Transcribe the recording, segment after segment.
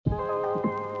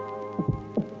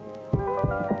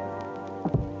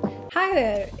Hi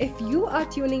there! If you are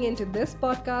tuning into this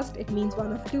podcast, it means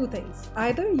one of two things.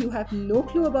 Either you have no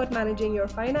clue about managing your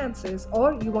finances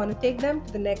or you want to take them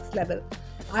to the next level.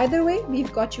 Either way,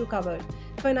 we've got you covered.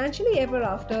 Financially Ever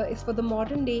After is for the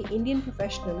modern day Indian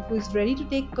professional who is ready to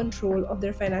take control of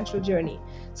their financial journey.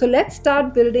 So let's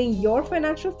start building your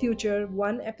financial future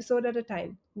one episode at a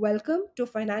time. Welcome to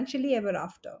Financially Ever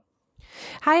After.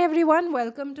 Hi, everyone.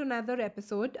 Welcome to another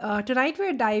episode. Tonight,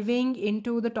 we're diving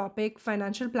into the topic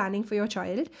financial planning for your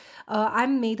child.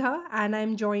 I'm Medha, and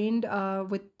I'm joined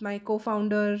with my co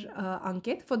founder,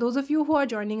 Ankit. For those of you who are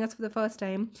joining us for the first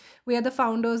time, we are the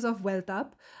founders of Wealth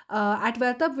Up. At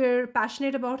Wealth Up, we're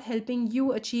passionate about helping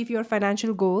you achieve your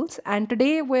financial goals. And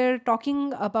today, we're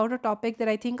talking about a topic that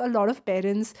I think a lot of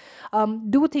parents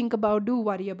do think about, do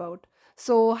worry about.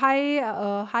 So, hi,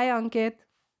 Ankit.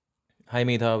 Hi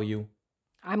Medha, how are you?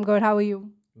 I'm good. How are you?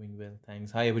 Doing well,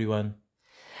 thanks. Hi everyone.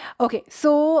 Okay,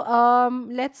 so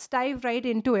let's dive right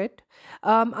into it.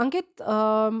 Ankit,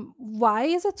 why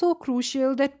is it so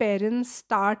crucial that parents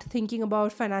start thinking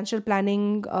about financial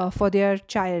planning for their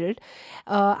child?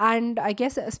 And I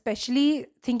guess, especially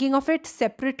thinking of it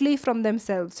separately from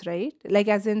themselves, right? Like,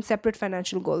 as in separate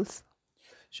financial goals.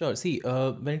 Sure. See,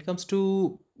 when it comes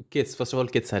to kids, first of all,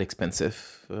 kids are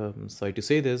expensive. Sorry to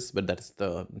say this, but that is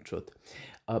the truth.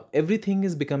 Everything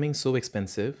is becoming so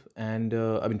expensive, and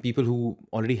I mean, people who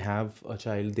already have a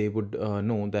child, they would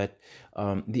know that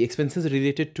the expenses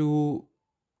related to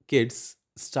kids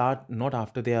start not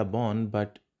after they are born,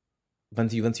 but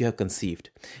once you have conceived.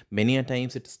 Many a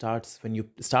times it starts when you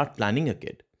start planning a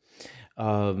kid.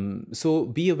 So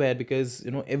be aware, because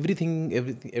everything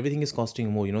is costing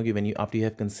more. When you after you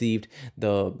have conceived,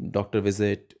 the doctor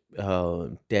visit,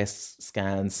 tests,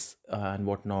 scans, and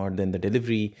whatnot, then the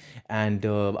delivery, and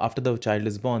after the child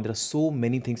is born, there are so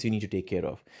many things you need to take care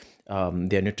of.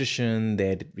 Their nutrition,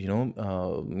 their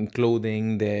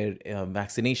clothing, their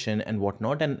vaccination and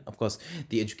whatnot, and of course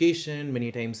the education.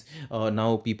 Many times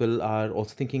now people are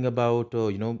also thinking about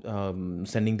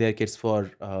sending their kids for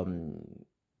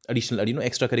additional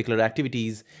extracurricular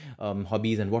activities,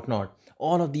 hobbies and whatnot.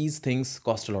 All of these things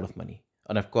cost a lot of money,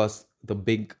 and of course the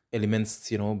big elements,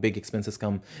 big expenses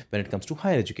come when it comes to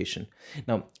higher education.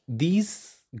 Now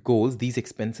these goals, these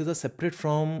expenses are separate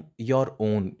from your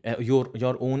own,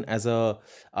 your own as a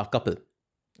couple,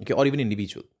 okay, or even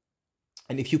individual.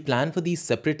 And if you plan for these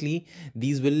separately,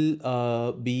 these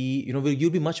will be you'll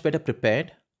be much better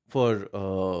prepared for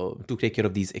to take care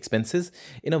of these expenses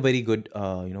in a very good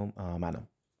manner.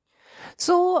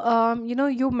 So,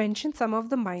 you mentioned some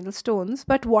of the milestones,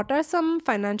 but what are some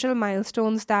financial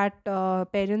milestones that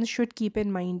parents should keep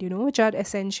in mind, which are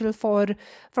essential for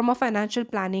from a financial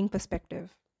planning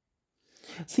perspective?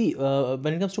 See,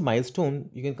 when it comes to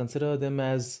milestone, you can consider them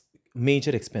as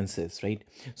major expenses, right?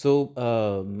 So,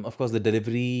 of course, the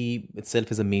delivery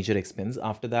itself is a major expense.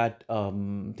 After that,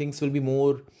 things will be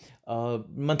more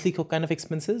monthly kind of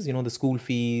expenses, the school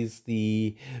fees,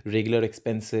 the regular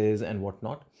expenses, and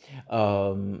whatnot.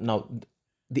 Now,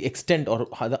 the extent or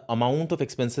the amount of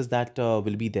expenses that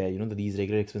will be there, these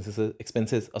regular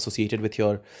expenses associated with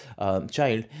your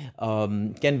child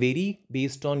can vary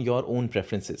based on your own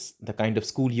preferences, the kind of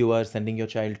school you are sending your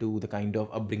child to, the kind of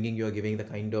upbringing you are giving, the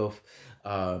kind of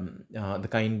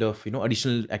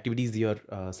additional activities you're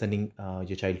sending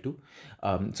your child to.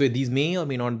 So these may or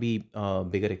may not be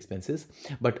bigger expenses.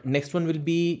 But next one will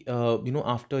be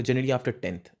after, generally after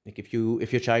 10th. Like if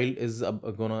your child is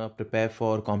gonna prepare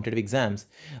for competitive exams,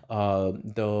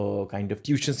 the kind of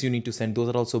tuitions you need to send, those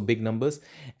are also big numbers.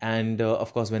 And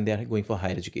of course, when they are going for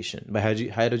higher education, by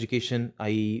higher education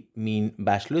I mean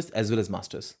bachelor's as well as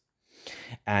master's.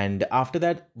 And after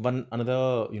that, one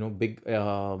another big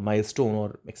milestone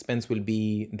or expense will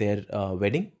be their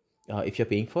wedding, if you're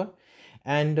paying for.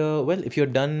 And well, if you're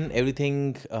done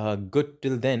everything good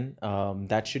till then,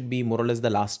 that should be more or less the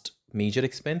last major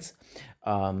expense.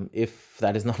 If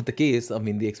that is not the case, I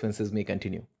mean, the expenses may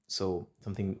continue. So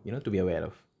something to be aware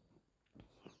of.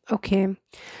 Okay.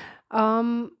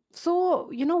 So,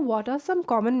 what are some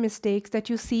common mistakes that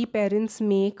you see parents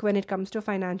make when it comes to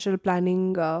financial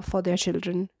planning for their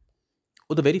children?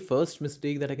 Oh, the very first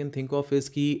mistake that I can think of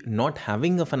is not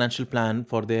having a financial plan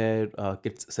for their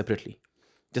kids separately.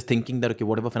 Just thinking that, okay,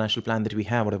 whatever financial plan that we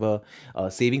have, whatever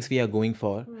savings we are going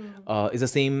for, Hmm. is the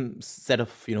same set of,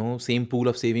 same pool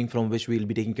of saving from which we'll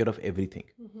be taking care of everything.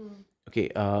 Mhm. Okay,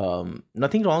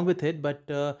 nothing wrong with it, but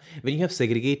when you have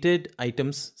segregated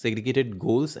items, segregated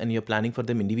goals, and you're planning for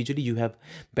them individually, you have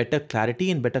better clarity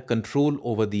and better control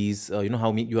over these. You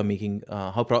are making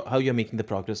how you are making the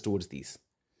progress towards these.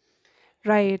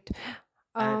 Right.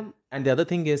 and Um, and the other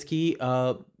thing is key,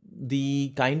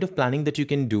 the kind of planning that you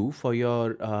can do for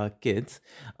your kids,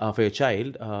 for your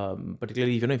child,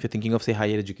 particularly if you're thinking of say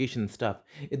higher education and stuff,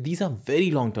 these are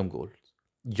very long term goals.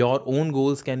 Your own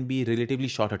goals can be relatively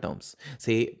shorter terms.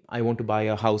 Say, I want to buy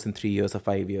a house in 3 years or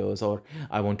 5 years, or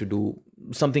I want to do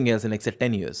something else in like say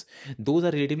 10 years. Those are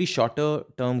relatively shorter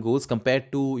term goals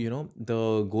compared to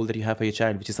the goal that you have for your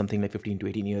child, which is something like 15 to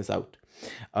 18 years out.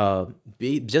 uh,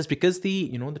 just because the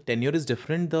tenure is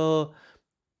different, the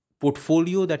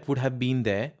portfolio that would have been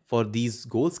there for these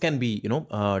goals can be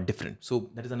different. So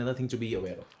that is another thing to be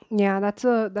aware of. Yeah, that's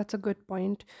a good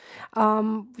point.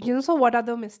 So what are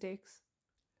the mistakes?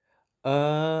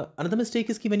 Another mistake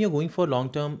is when you're going for long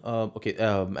term, okay,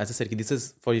 as I said, this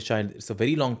is for your child, it's a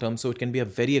very long term, so it can be a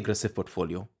very aggressive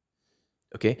portfolio.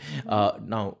 Okay.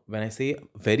 Now, when I say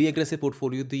very aggressive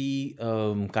portfolio, the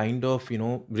kind of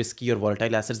risky or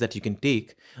volatile assets that you can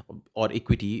take, or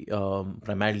equity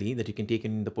primarily that you can take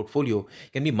in the portfolio,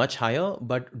 can be much higher.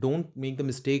 But don't make the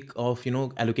mistake of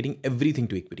allocating everything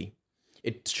to equity.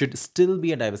 It should still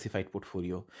be a diversified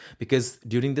portfolio, because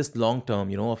during this long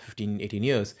term, of 15, 18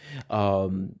 years,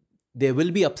 there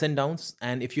will be ups and downs.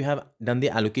 And if you have done the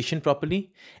allocation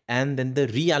properly, and then the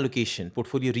reallocation,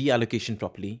 portfolio reallocation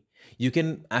properly, you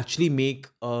can actually make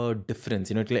a difference.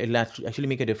 It'll actually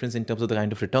make a difference in terms of the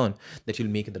kind of return that you'll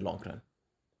make in the long run.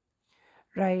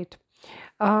 Right.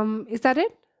 Is that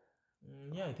it?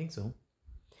 Yeah, I think so.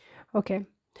 Okay.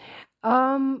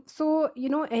 So,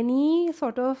 any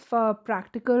sort of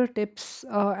practical tips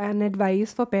and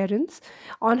advice for parents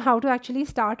on how to actually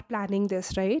start planning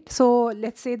this, right? So,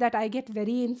 let's say that I get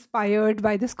very inspired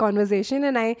by this conversation,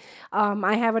 and I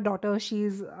have a daughter.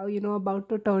 She's about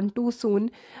to turn 2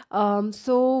 soon.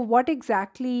 So, what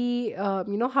exactly,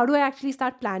 how do I actually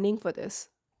start planning for this?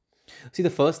 See,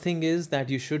 the first thing is that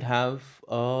you should have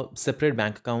a separate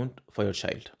bank account for your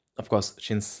child. Of course,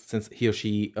 since he or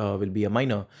she will be a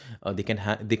minor, they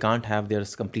can't have their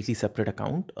completely separate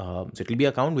account. So it will be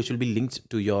account which will be linked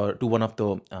to one of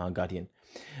the guardian.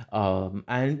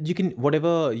 And you can,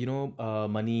 whatever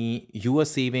money you are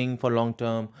saving for long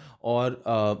term, or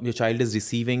your child is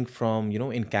receiving from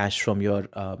in cash from your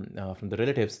from the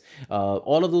relatives,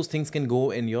 all of those things can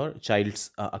go in your child's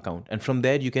account, and from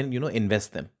there you can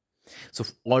invest them. So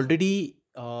already,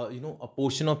 a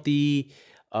portion of the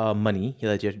money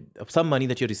that you're some money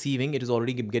that you're receiving, it is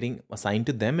already getting assigned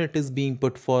to them. It is being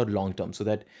put for long term, so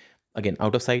that again,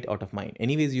 out of sight, out of mind.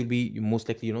 Anyways, you most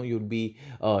likely you'll be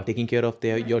taking care of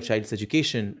your child's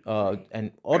education,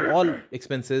 and all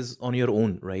expenses on your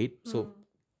own, right? So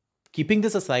keeping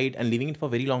this aside and leaving it for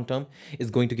very long term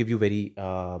is going to give you very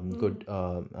good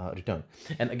return.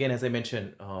 And again, as I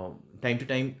mentioned, time to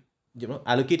time,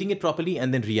 allocating it properly,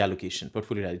 and then reallocation,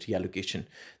 portfolio reallocation,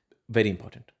 very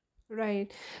important.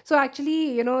 Right. So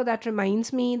actually, that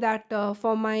reminds me that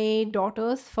for my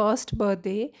daughter's first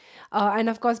birthday, and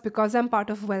of course, because I'm part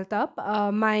of Wealth Up,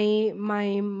 my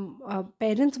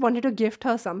parents wanted to gift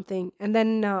her something, and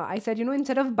then I said,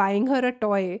 instead of buying her a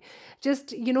toy,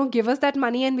 just give us that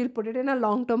money and we'll put it in a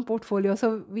long-term portfolio.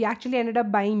 So we actually ended up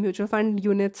buying mutual fund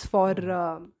units for.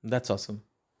 That's awesome.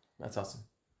 That's awesome.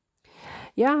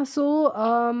 Yeah.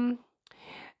 So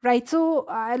right. So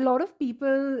a lot of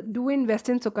people do invest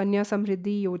in Sukanya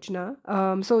Samriddhi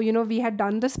Yojana. So, we had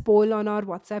done this poll on our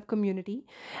WhatsApp community,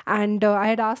 and I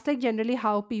had asked like generally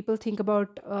how people think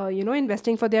about,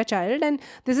 investing for their child. And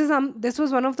this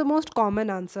was one of the most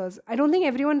common answers. I don't think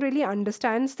everyone really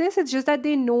understands this. It's just that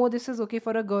they know this is okay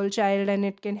for a girl child and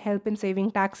it can help in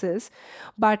saving taxes.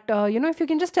 But, if you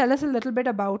can just tell us a little bit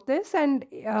about this, and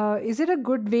is it a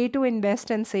good way to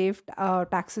invest and save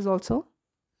taxes also?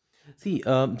 See,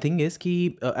 thing is,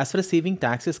 as far as saving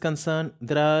tax is concerned,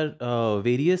 there are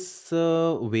various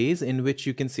ways in which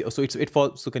you can see. So it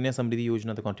falls Sukanya Samriddhi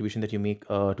Yojana, the contribution that you make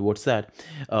towards that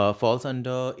falls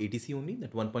under ATC only,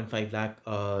 that 1.5 lakh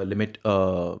limit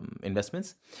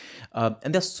investments.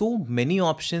 And there's so many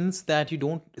options that you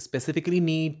don't specifically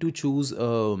need to choose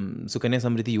Sukanya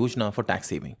Samriddhi Yojana for tax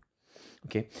saving.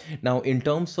 Okay. Now, in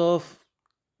terms of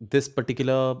this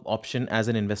particular option as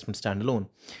an investment standalone,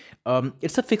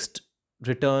 it's a fixed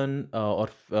return, or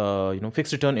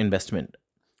fixed return investment.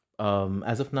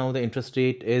 As of now, the interest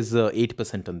rate is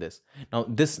 8% on this. Now,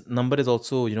 this number is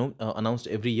also announced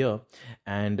every year,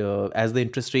 and as the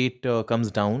interest rate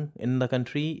comes down in the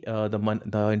country,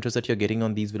 the interest that you're getting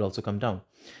on these will also come down.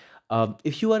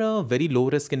 If you are a very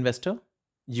low risk investor,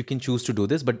 you can choose to do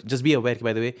this, but just be aware,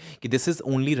 by the way, this is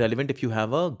only relevant if you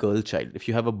have a girl child. If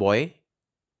you have a boy,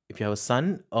 if you have a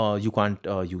son, you can't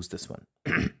use this one.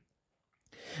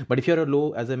 But if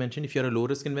you're as I mentioned, if you're a low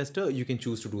risk investor, you can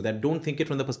choose to do that. Don't think it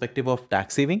from the perspective of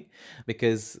tax saving,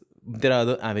 because there are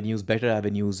other avenues, better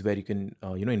avenues where you can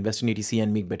invest in ATC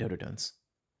and make better returns.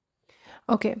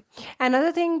 Okay.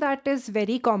 Another thing that is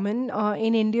very common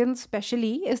in Indians,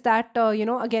 especially, is that,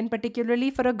 again, particularly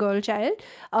for a girl child,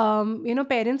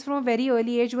 parents from a very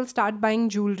early age will start buying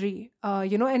jewelry,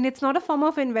 and it's not a form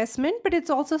of investment, but it's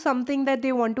also something that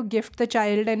they want to gift the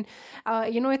child. And,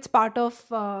 it's part of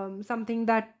something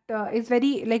that is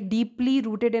very like deeply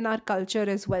rooted in our culture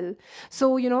as well.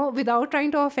 So, without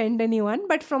trying to offend anyone,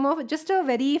 but from just a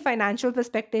very financial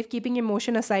perspective, keeping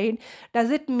emotion aside, does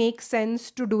it make sense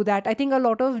to do that? I think a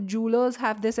lot of jewelers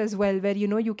have this as well, where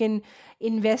you can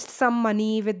invest some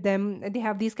money with them. They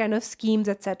have these kind of schemes,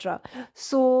 etc.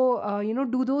 So,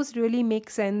 do those really make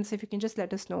sense? If you can just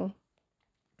let us know.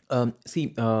 See,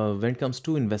 when it comes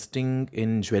to investing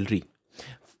in jewelry,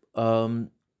 um,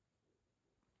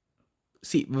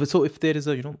 see, so if there is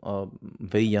a a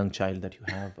very young child that you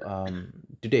have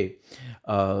today,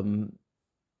 um,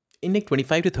 in like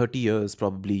 25 to 30 years,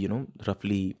 probably,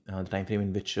 roughly the time frame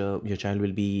in which your child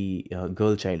will be,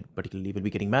 girl child particularly, will be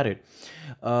getting married,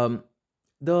 um,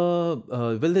 the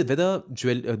whether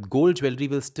gold jewelry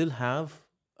will still have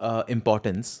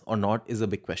importance or not is a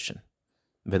big question.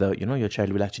 Whether your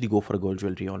child will actually go for a gold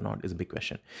jewelry or not is a big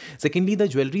question. Secondly, the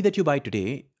jewelry that you buy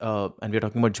today, and we're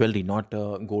talking about jewelry, not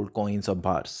gold coins or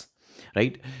bars,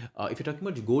 right? If you're talking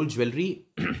about gold jewelry,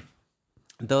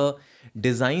 the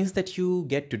designs that you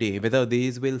get today, whether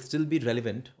these will still be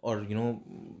relevant or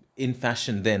in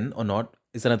fashion then or not,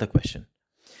 is another question.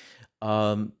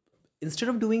 um, Instead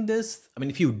of doing this, I mean,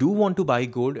 if you do want to buy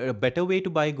gold, a better way to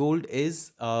buy gold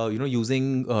is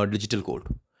using digital gold,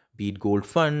 be it gold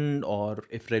fund or,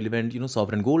 if relevant,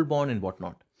 sovereign gold bond and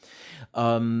whatnot.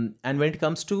 And when it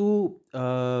comes to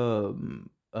the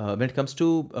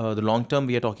long term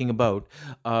we are talking about,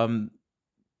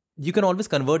 you can always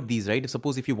convert these, right?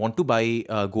 Suppose if you want to buy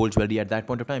gold jewelry at that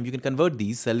point of time, you can convert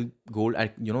these, sell gold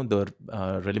at the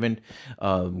relevant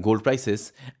gold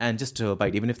prices, and just buy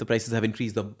it. Even if the prices have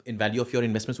increased, the in value of your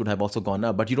investments would have also gone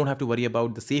up. But you don't have to worry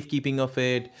about the safekeeping of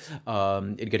it,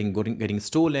 it getting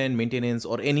stolen, maintenance,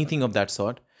 or anything of that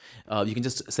sort. You can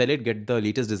just sell it, get the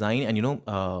latest design,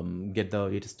 and get the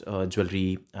latest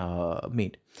jewelry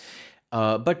made.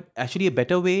 But actually, a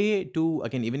better way to,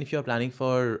 again, even if you're planning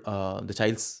for the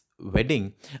child's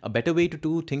wedding, a better way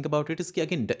to think about it is,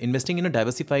 again, investing in a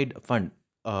diversified fund,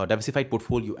 diversified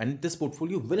portfolio, and this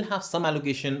portfolio will have some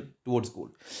allocation towards gold.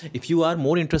 If you are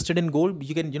more interested in gold,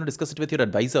 you can discuss it with your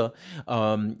advisor,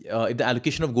 if the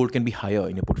allocation of gold can be higher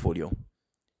in your portfolio.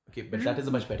 Okay, but that is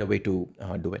a much better way to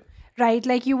do it. Right,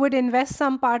 like you would invest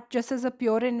some part just as a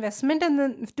pure investment, and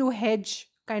then to hedge,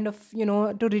 kind of,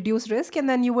 to reduce risk, and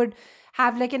then you would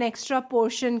have like an extra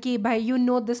portion ki by,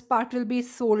 this part will be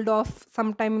sold off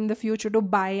sometime in the future to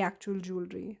buy actual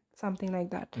jewelry, something like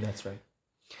that. That's right.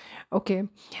 Okay.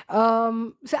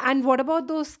 So, and what about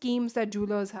those schemes that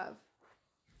jewelers have?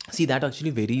 See, that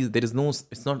actually varies. There is no,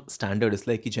 it's not standard. It's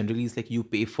like, generally, it's like you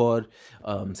pay for,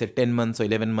 say, 10 months or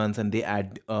 11 months, and they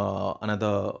add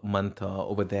another month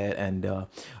over there. And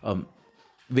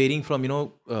varying from,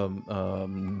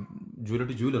 jeweler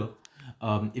to jeweler,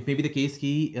 it may be the case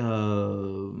ki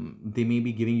they may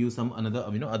be giving you some another,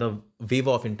 other waive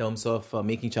off in terms of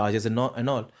making charges and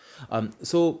all.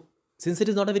 So, since it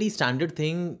is not a very standard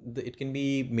thing, it can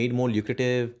be made more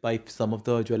lucrative by some of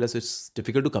the jewelers. It's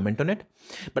difficult to comment on it.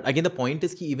 But again, the point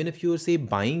is, even if you're, say,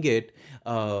 buying it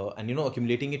and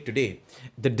accumulating it today,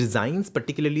 the designs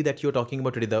particularly that you're talking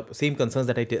about today, the same concerns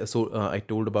that I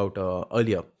told about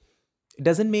earlier, it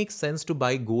doesn't make sense to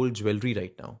buy gold jewelry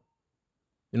right now.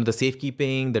 The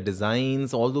safekeeping, the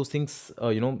designs, all those things,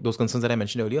 those concerns that I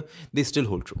mentioned earlier, they still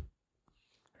hold true.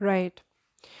 Right.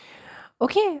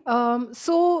 Okay.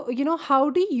 So, how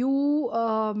do you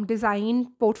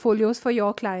design portfolios for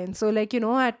your clients? So, like,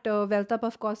 at Wealth Up,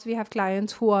 of course, we have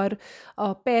clients who are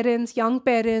parents, young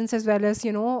parents, as well as,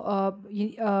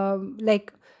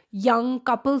 like young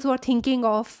couples who are thinking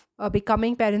of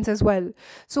becoming parents as well.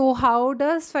 So, how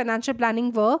does financial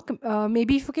planning work?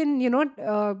 Maybe if you can,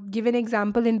 give an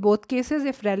example in both cases,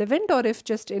 if relevant, or if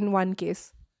just in one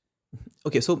case.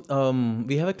 Okay, so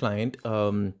we have a client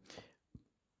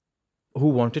who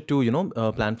wanted to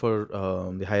plan for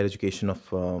the higher education of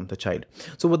the child.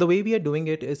 So the way we are doing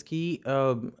it is ki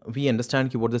we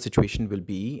understand ki what the situation will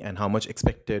be and how much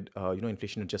expected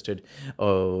inflation adjusted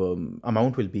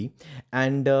amount will be,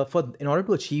 and in order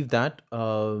to achieve that,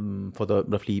 for the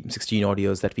roughly 16 odd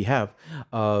years that we have,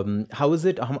 how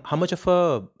much of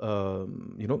a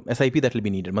SIP that will be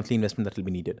needed, monthly investment that will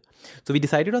be needed. So we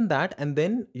decided on that, and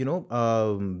then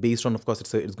based on, of course,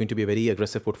 it's going to be a very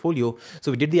aggressive portfolio,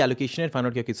 so we did the allocation and found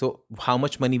out, okay, so how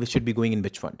much money should be going in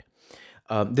which fund.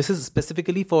 This is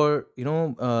specifically for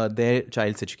their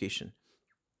child's education.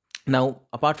 Now,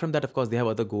 apart from that, of course, they have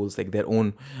other goals like their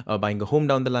own buying a home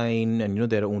down the line, and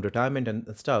their own retirement and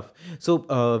stuff.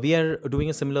 So we are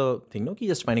doing a similar thing, no?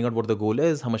 Just finding out what the goal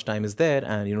is, how much time is there,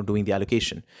 and doing the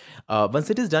allocation. Once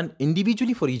it is done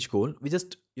individually for each goal, we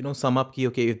just sum up key.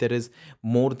 Okay, if there is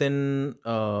more than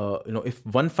if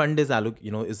one fund is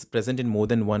is present in more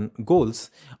than one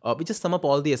goals, we just sum up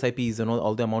all the SIPs,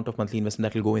 all the amount of monthly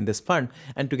investment that will go in this fund,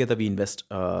 and together we invest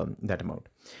that amount.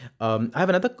 I have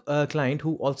another client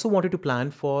who also wanted to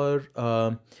plan for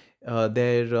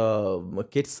their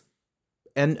kids'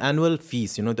 annual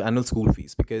fees, the annual school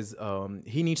fees, because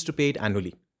he needs to pay it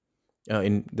annually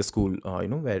in the school,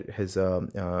 where his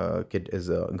kid is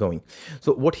going.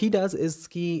 So what he does is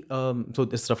so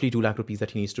it's roughly 2 lakh rupees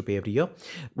that he needs to pay every year.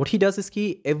 What he does is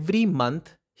every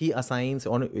month he assigns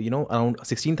on around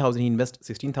 16,000. He invests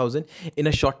 16,000 in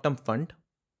a short-term fund.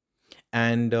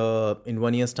 And in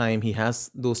 1 year's time, he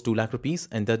has those 2 lakh rupees,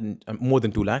 and then more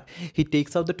than 2 lakh. He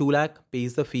takes out the 2 lakh,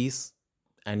 pays the fees,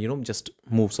 and just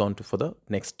moves on to for the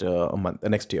next month,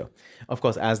 next year. Of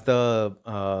course, as the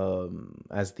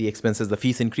expenses, the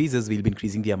fees increases, we'll be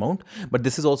increasing the amount. But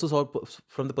this is also sort of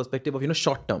from the perspective of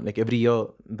short term, like every year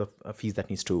the fees that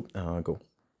needs to go.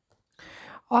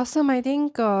 Awesome. I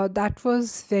think that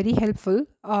was very helpful.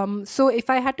 So, if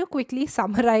I had to quickly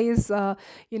summarize, and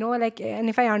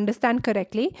if I understand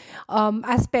correctly,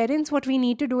 as parents, what we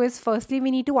need to do is firstly,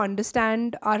 we need to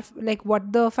understand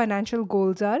what the financial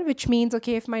goals are, which means,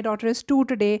 okay, if my daughter is 2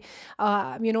 today,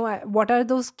 what are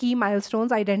those key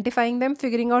milestones, identifying them,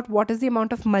 figuring out what is the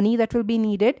amount of money that will be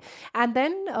needed, and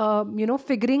then,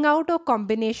 figuring out a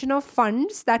combination of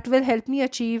funds that will help me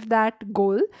achieve that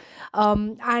goal.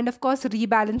 And of course,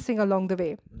 rebalancing along the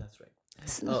way. That's right.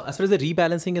 As far as the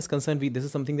rebalancing is concerned, this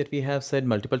is something that we have said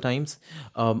multiple times.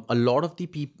 A lot of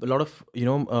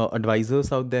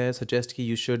advisors out there suggest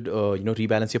you should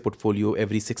rebalance your portfolio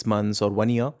every 6 months or 1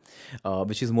 year,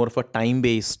 which is more of a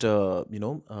time-based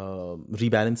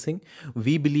rebalancing.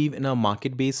 We believe in a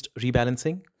market-based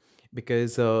rebalancing,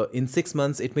 because in 6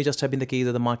 months it may just have been the case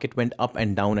that the market went up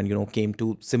and down and came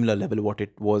to similar level what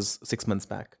it was 6 months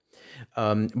back.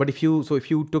 But if you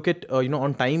took it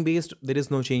on time based, there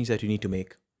is no change that you need to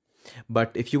make.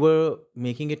 But if you were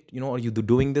making it or you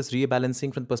doing this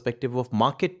rebalancing from the perspective of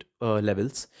market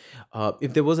levels,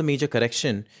 if there was a major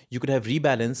correction, you could have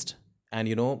rebalanced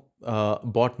and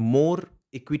bought more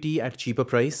equity at cheaper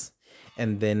price,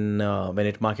 and then when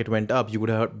it market went up, you would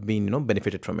have been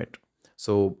benefited from it.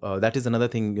 So that is another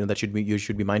thing that you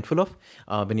should be mindful of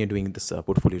when you're doing this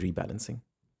portfolio rebalancing.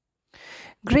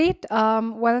 Great.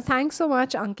 Well, thanks so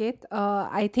much, Ankit.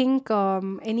 I think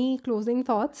any closing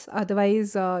thoughts?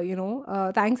 Otherwise,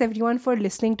 thanks everyone for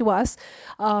listening to us.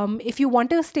 If you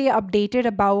want to stay updated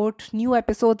about new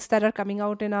episodes that are coming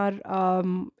out in our,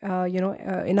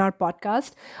 in our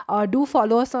podcast, do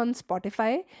follow us on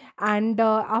Spotify. And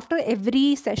after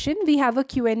every session, we have a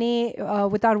Q&A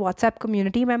with our WhatsApp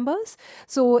community members.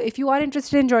 So if you are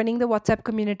interested in joining the WhatsApp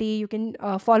community, you can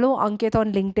follow Ankit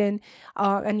on LinkedIn,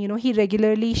 and he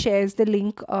regularly shares the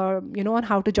link on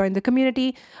how to join the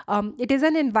community. It is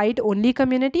an invite only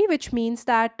community, which means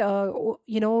that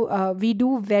we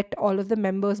do vet all of the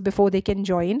members before they can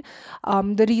join.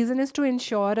 The reason is to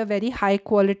ensure a very high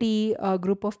quality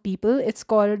group of people. It's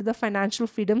called the Financial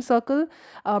Freedom Circle.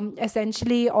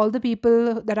 Essentially, all the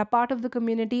people that are part of the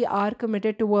community are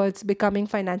committed towards becoming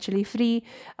financially free,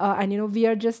 and we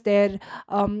are just there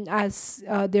as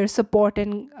their support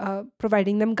and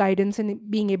providing them guidance in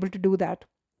being able to do that.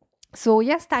 So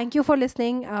yes, thank you for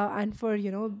listening and for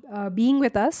being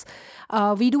with us.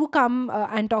 We do come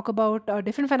and talk about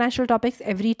different financial topics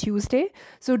every Tuesday.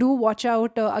 So do watch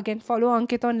out. Again, follow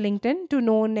Ankit on LinkedIn to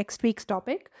know next week's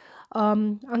topic.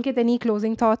 Ankit, any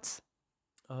closing thoughts?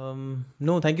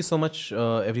 No, thank you so much,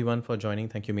 everyone, for joining.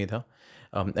 Thank you, Medha.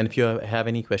 And if you have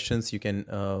any questions, you can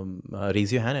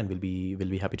raise your hand, and we'll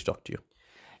be happy to talk to you.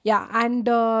 Yeah, and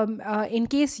in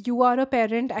case you are a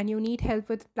parent and you need help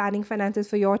with planning finances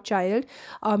for your child,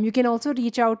 you can also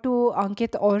reach out to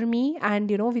Ankit or me,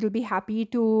 and we'll be happy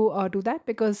to do that,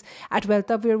 because at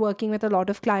WealthUp we're working with a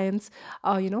lot of clients,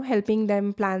 helping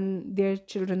them plan their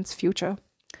children's future.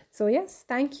 So yes,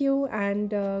 thank you,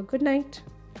 and good night.